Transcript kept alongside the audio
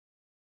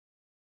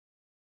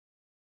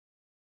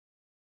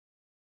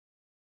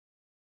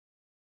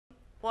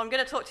What I'm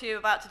going to talk to you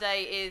about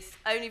today is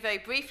only very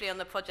briefly on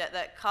the project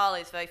that Carl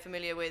is very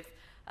familiar with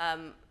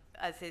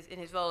in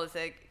his role as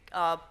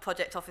our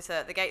project officer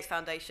at the Gates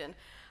Foundation.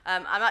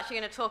 I'm actually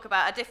going to talk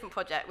about a different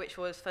project which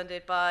was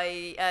funded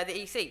by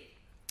the EC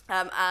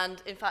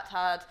and in fact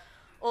had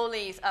all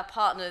these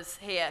partners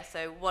here.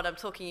 So what I'm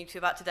talking to you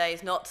about today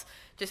is not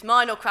just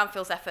mine or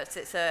Cranfield's efforts,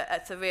 it's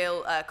a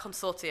real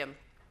consortium.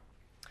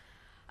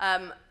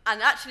 And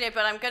actually,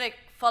 but I'm going to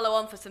follow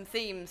on for some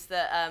themes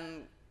that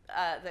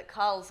that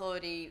Carl's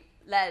already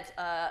led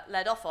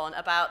off on,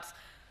 about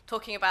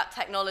talking about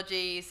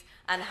technologies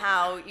and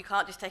how you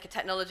can't just take a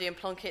technology and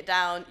plonk it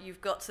down.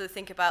 You've got to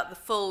think about the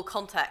full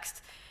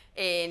context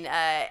in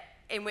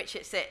which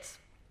it sits.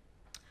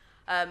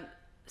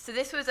 So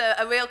this was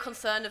a real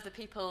concern of the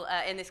people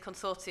in this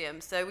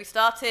consortium. So we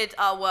started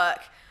our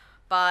work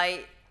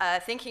by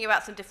thinking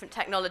about some different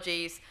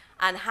technologies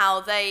and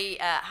how they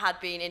had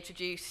been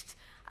introduced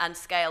and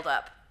scaled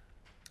up.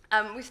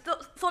 We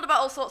thought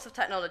about all sorts of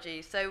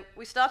technologies. So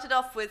we started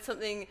off with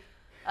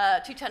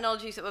two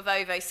technologies that were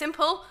very, very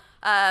simple.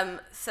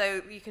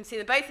 So you can see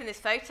them both in this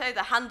photo,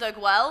 the hand-dug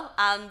well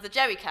and the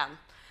jerry can.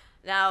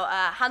 Now,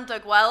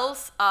 hand-dug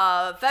wells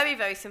are very,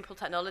 very simple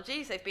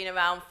technologies. They've been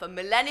around for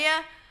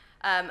millennia,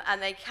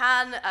 and they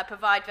can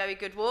provide very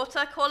good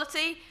water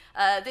quality.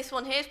 This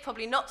one here is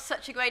probably not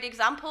such a great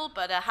example,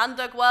 but a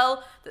hand-dug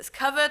well that's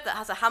covered, that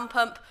has a hand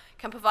pump,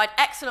 can provide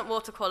excellent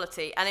water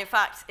quality, and in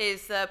fact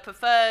is the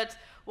preferred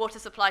water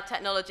supply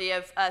technology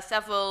of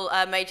several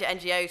major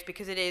NGOs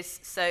because it is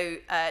so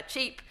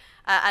cheap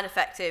and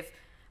effective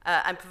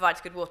and provides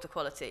good water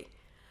quality.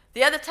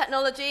 The other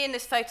technology in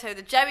this photo,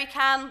 the jerry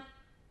can,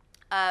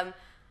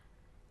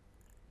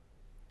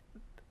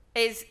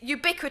 is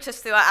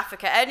ubiquitous throughout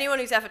Africa. Anyone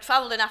who's ever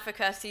traveled in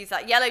Africa sees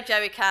that yellow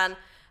jerry can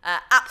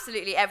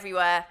absolutely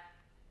everywhere.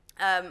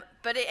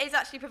 But it is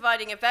actually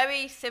providing a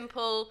very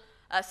simple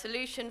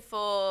solution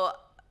for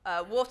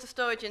water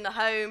storage in the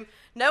home.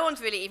 No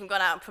one's really even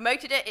gone out and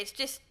promoted it. It's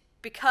just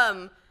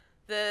become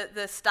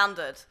the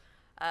standard.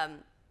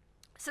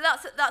 So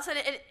that's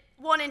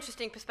one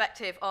interesting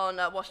perspective on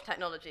wash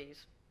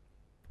technologies.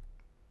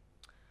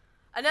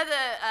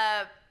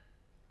 Another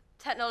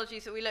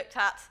technologies that we looked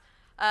at,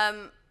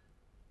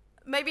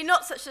 maybe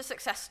not such a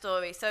success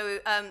story. So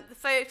the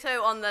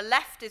photo on the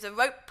left is a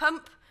rope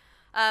pump,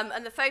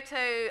 and the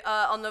photo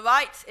on the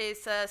right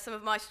is some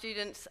of my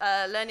students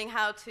learning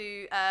how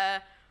to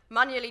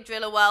manually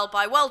drill a well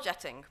by well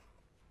jetting.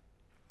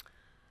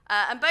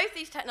 And both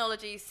these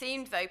technologies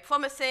seemed very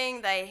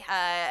promising. They,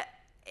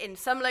 in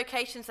some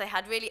locations, they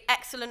had really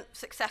excellent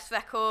success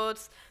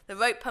records. The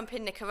rope pump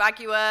in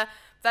Nicaragua,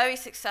 very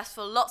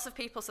successful, lots of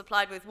people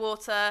supplied with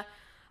water.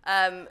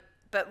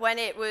 But when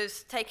it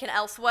was taken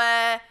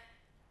elsewhere,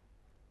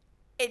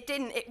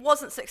 it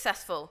wasn't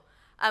successful.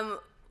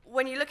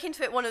 When you look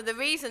into it, one of the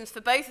reasons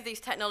for both of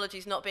these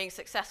technologies not being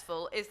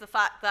successful is the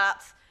fact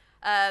that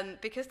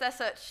because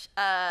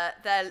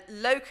they're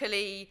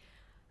locally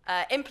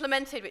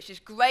implemented, which is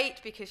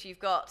great because you've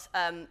got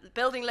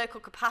building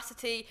local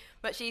capacity,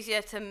 much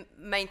easier to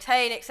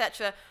maintain,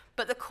 etc.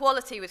 But the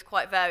quality was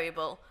quite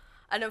variable.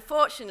 And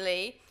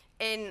unfortunately,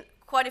 in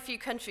quite a few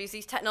countries,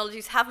 these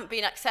technologies haven't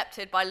been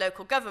accepted by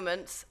local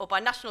governments or by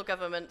national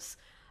governments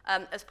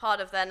as part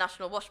of their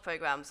national WASH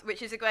programs,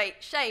 which is a great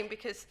shame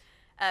because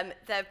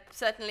there are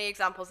certainly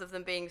examples of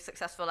them being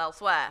successful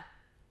elsewhere.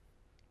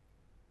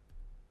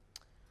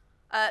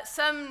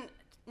 Some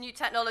new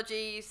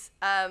technologies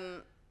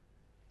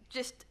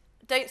just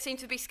don't seem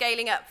to be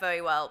scaling up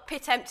very well.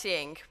 Pit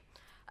emptying.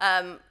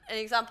 An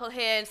example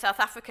here in South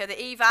Africa, the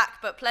EVAC,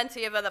 but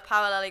plenty of other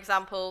parallel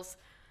examples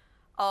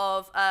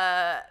of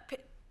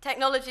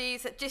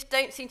technologies that just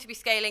don't seem to be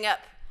scaling up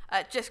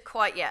just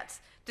quite yet,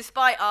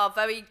 despite our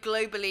very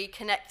globally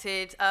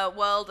connected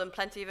world and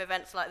plenty of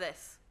events like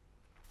this.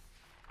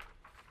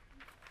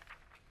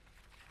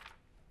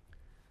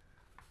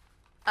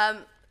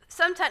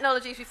 Some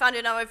technologies we found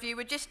in our review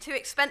were just too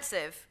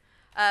expensive,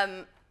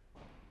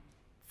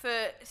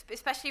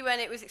 especially when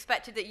it was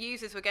expected that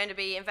users were going to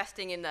be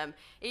investing in them.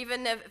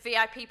 Even a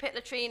VIP pit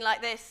latrine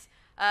like this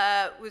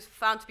was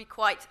found to be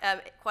quite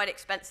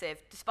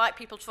expensive, despite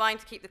people trying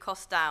to keep the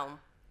costs down.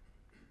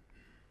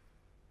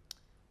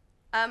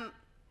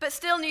 But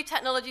still, new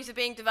technologies are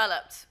being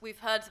developed. We've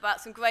heard about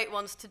some great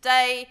ones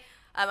today.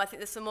 I think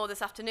there's some more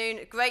this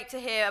afternoon. Great to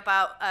hear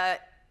about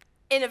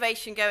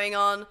innovation going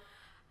on,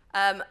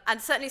 and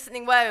certainly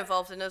something we're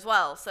involved in as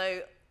well.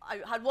 So I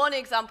had one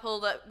example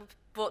that was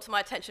brought to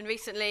my attention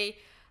recently.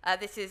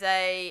 This is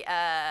a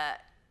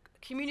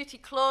community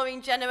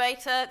chlorine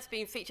generator. It's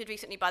been featured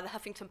recently by the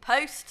Huffington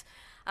Post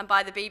and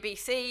by the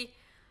BBC,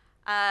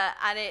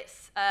 and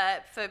it's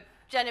for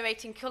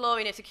generating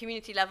chlorine at a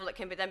community level that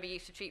can then be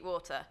used to treat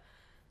water.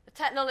 The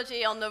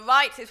technology on the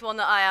right is one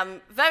that I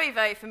am very,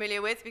 very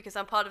familiar with because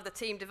I'm part of the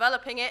team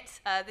developing it.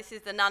 This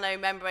is the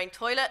nano-membrane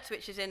toilet,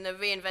 which is in the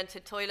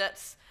Reinvented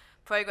Toilets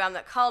program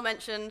that Carl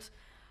mentioned.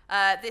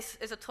 This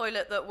is a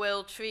toilet that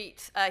will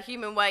treat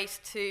human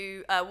waste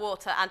to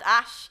water and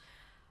ash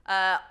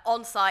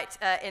on site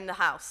in the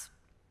house.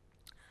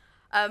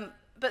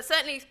 but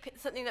certainly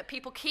something that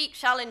people keep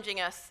challenging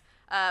us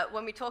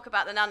when we talk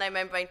about the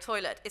nanomembrane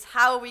toilet is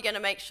how are we going to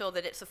make sure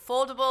that it's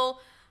affordable,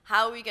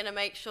 how are we going to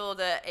make sure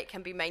that it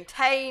can be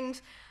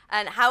maintained,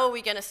 and how are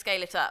we going to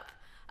scale it up?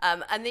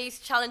 And these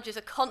challenges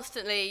are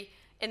constantly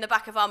in the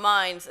back of our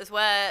minds as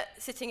we're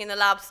sitting in the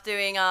labs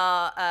doing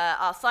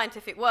our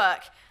scientific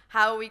work.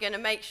 How are we going to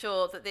make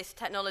sure that this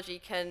technology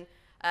can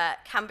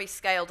be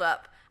scaled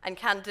up and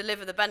can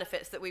deliver the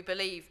benefits that we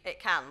believe it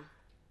can?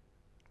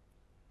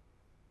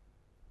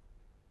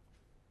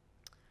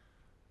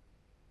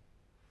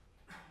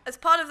 As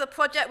part of the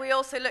project, we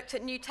also looked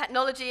at new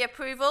technology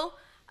approval,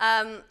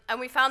 and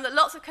we found that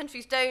lots of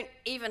countries don't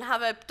even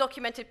have a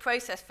documented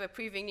process for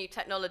approving new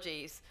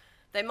technologies.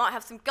 They might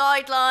have some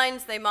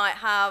guidelines, they might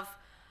have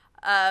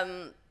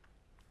a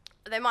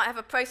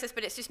process,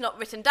 but it's just not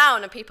written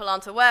down and people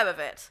aren't aware of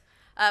it.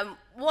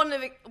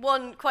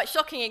 One quite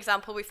shocking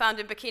example we found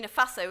in Burkina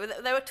Faso,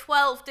 there were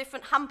 12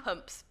 different hand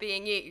pumps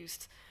being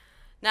used.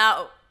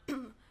 Now,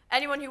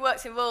 anyone who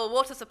works in rural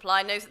water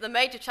supply knows that the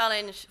major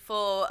challenge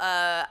for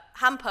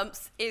hand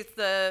pumps is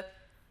the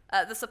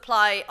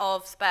supply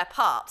of spare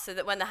parts, so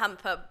that when the hand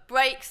pump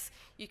breaks,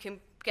 you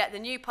can get the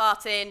new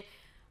part in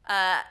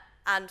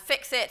and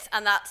fix it,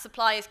 and that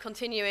supply is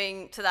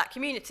continuing to that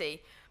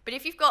community. But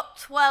if you've got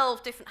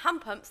 12 different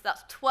hand pumps,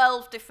 that's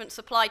 12 different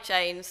supply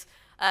chains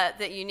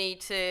that you need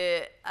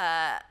to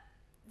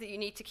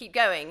keep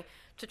going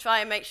to try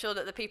and make sure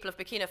that the people of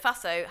Burkina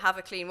Faso have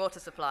a clean water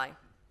supply.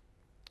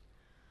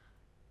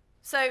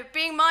 So,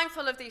 being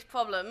mindful of these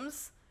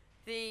problems,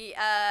 the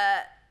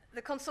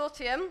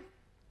consortium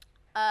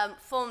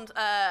formed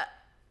a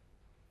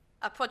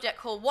project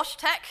called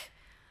WashTech,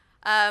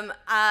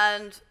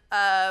 and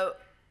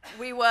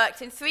we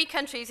worked in 3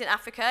 countries in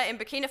Africa, in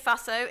Burkina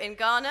Faso, in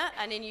Ghana,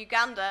 and in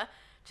Uganda,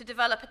 to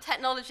develop a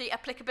technology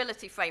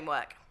applicability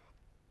framework.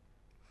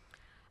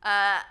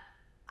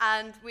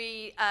 And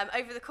we,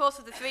 over the course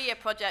of the 3-year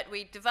project,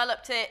 we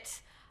developed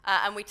it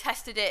and we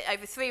tested it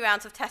over 3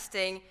 rounds of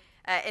testing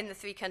in the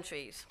 3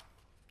 countries.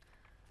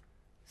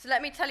 So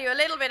let me tell you a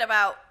little bit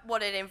about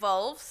what it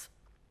involves.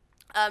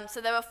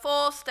 So there are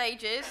 4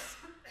 stages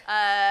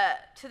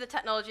to the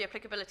technology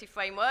applicability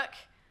framework.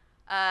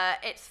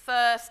 There's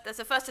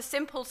first a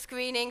simple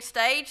screening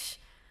stage.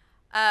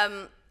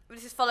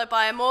 This is followed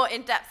by a more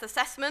in-depth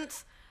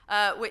assessment,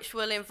 which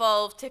will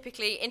involve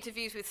typically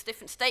interviews with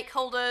different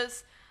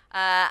stakeholders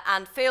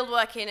and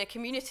fieldwork in a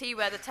community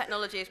where the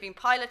technology has been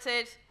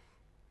piloted.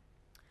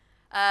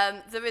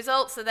 The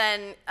results are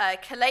then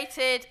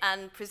collated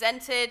and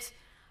presented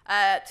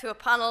to a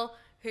panel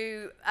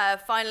who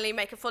finally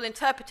make a full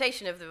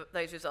interpretation of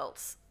those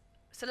results.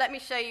 So let me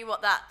show you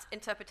what that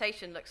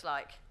interpretation looks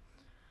like.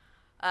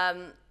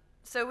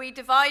 So we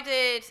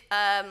divided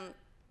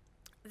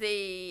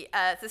the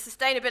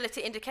sustainability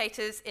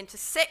indicators into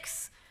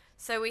 6.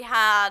 So we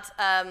had,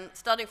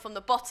 starting from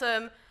the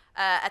bottom,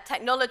 a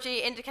technology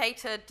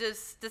indicator.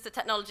 Does the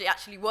technology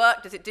actually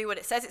work? Does it do what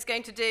it says it's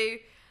going to do?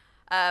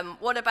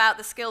 What about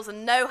the skills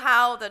and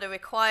know-how that are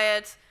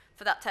required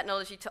for that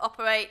technology to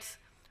operate?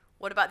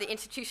 What about the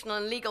institutional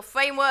and legal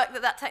framework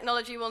that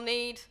technology will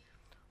need?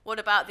 What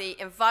about the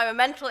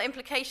environmental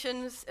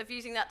implications of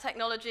using that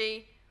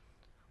technology?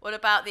 What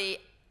about the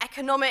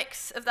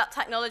economics of that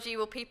technology?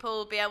 Will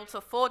people be able to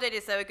afford it?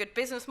 Is there a good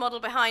business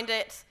model behind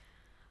it?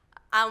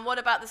 And what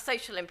about the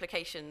social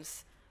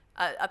implications?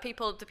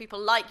 Do people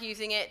like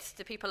using it?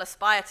 Do people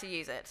aspire to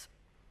use it?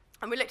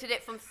 And we looked at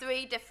it from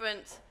 3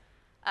 different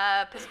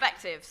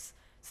perspectives.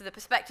 So the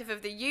perspective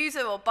of the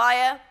user or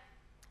buyer,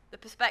 the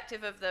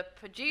perspective of the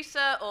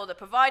producer or the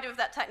provider of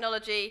that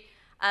technology,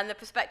 and the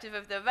perspective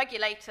of the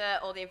regulator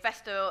or the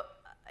investor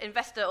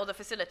or the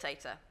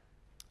facilitator.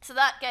 So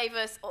that gave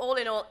us, all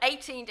in all,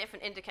 18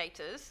 different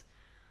indicators.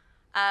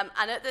 And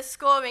at the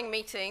scoring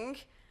meeting,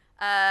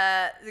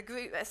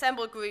 the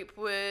assembled group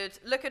would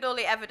look at all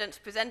the evidence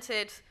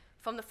presented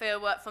from the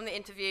fieldwork, from the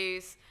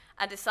interviews,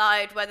 and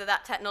decide whether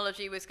that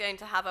technology was going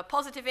to have a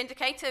positive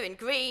indicator in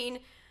green,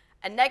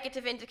 a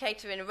negative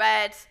indicator in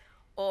red,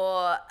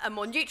 or a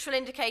more neutral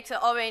indicator,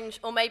 orange,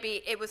 or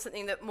maybe it was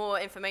something that more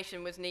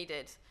information was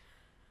needed.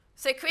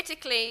 So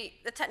critically,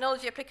 the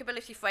technology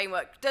applicability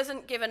framework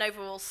doesn't give an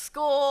overall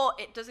score.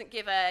 It doesn't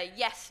give a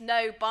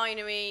yes-no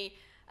binary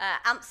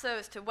answer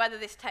as to whether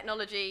this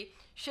technology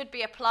should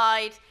be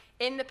applied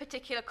in the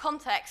particular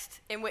context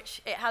in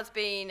which it has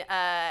been,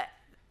 that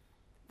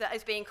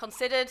is being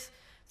considered.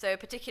 So a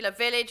particular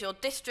village or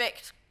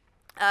district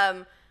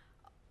of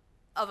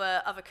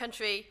a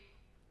country.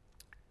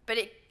 But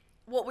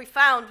what we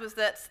found was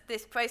that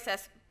this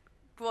process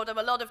brought up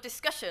a lot of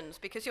discussions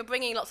because you're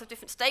bringing lots of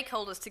different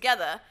stakeholders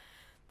together.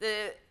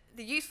 The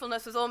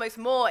usefulness was almost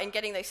more in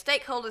getting those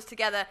stakeholders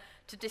together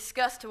to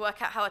discuss, to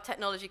work out how a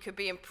technology could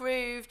be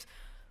improved,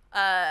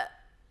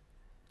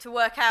 to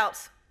work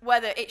out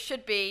whether it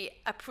should be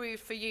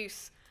approved for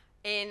use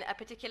in a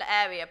particular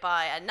area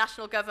by a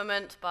national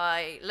government,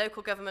 by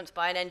local governments,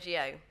 by an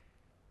NGO.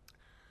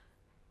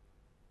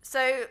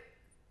 So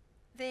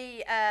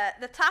the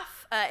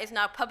TAF is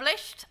now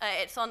published.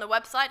 It's on the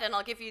website, and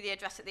I'll give you the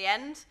address at the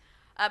end.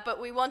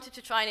 but we wanted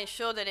to try and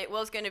ensure that it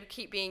was going to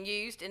keep being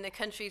used in the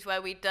countries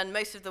where we'd done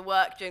most of the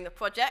work during the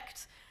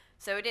project.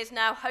 So it is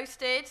now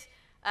hosted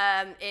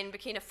in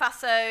Burkina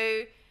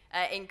Faso,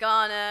 in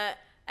Ghana,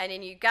 and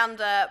in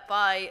Uganda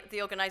by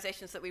the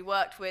organizations that we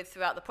worked with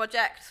throughout the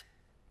project.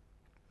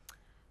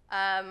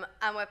 And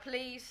we're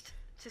pleased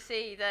to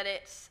see that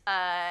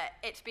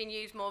it's been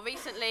used more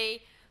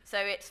recently. So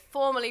it's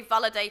formally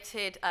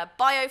validated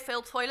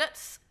biofill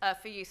toilets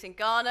for use in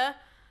Ghana.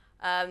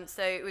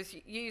 So it was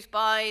used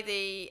by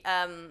the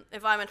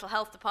Environmental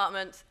Health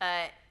Department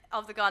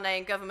of the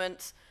Ghanaian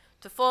government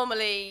to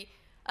formally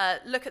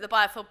look at the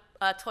biofill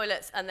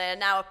toilets, and they're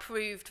now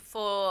approved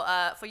for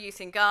use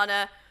in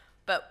Ghana.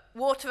 But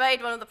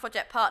WaterAid, one of the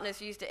project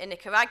partners, used it in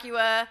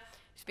Nicaragua.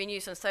 It's been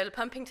used on solar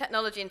pumping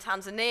technology in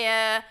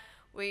Tanzania.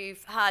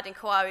 We've had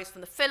inquiries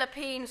from the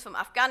Philippines, from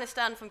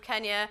Afghanistan, from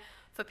Kenya,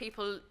 for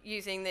people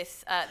using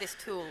this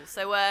tool.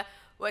 So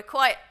we're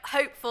quite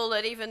hopeful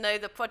that even though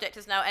the project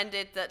has now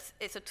ended, that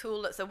it's a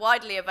tool that's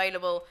widely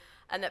available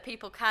and that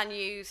people can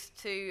use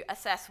to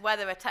assess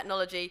whether a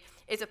technology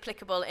is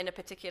applicable in a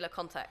particular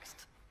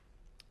context.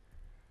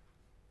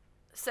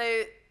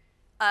 So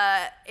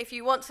if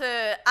you want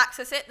to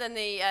access it, then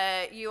the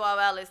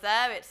URL is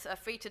there. It's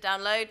free to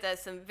download. There's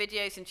some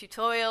videos and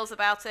tutorials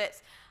about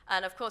it.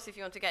 And of course, if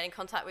you want to get in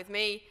contact with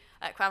me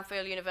at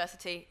Cranfield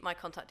University, my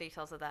contact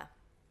details are there.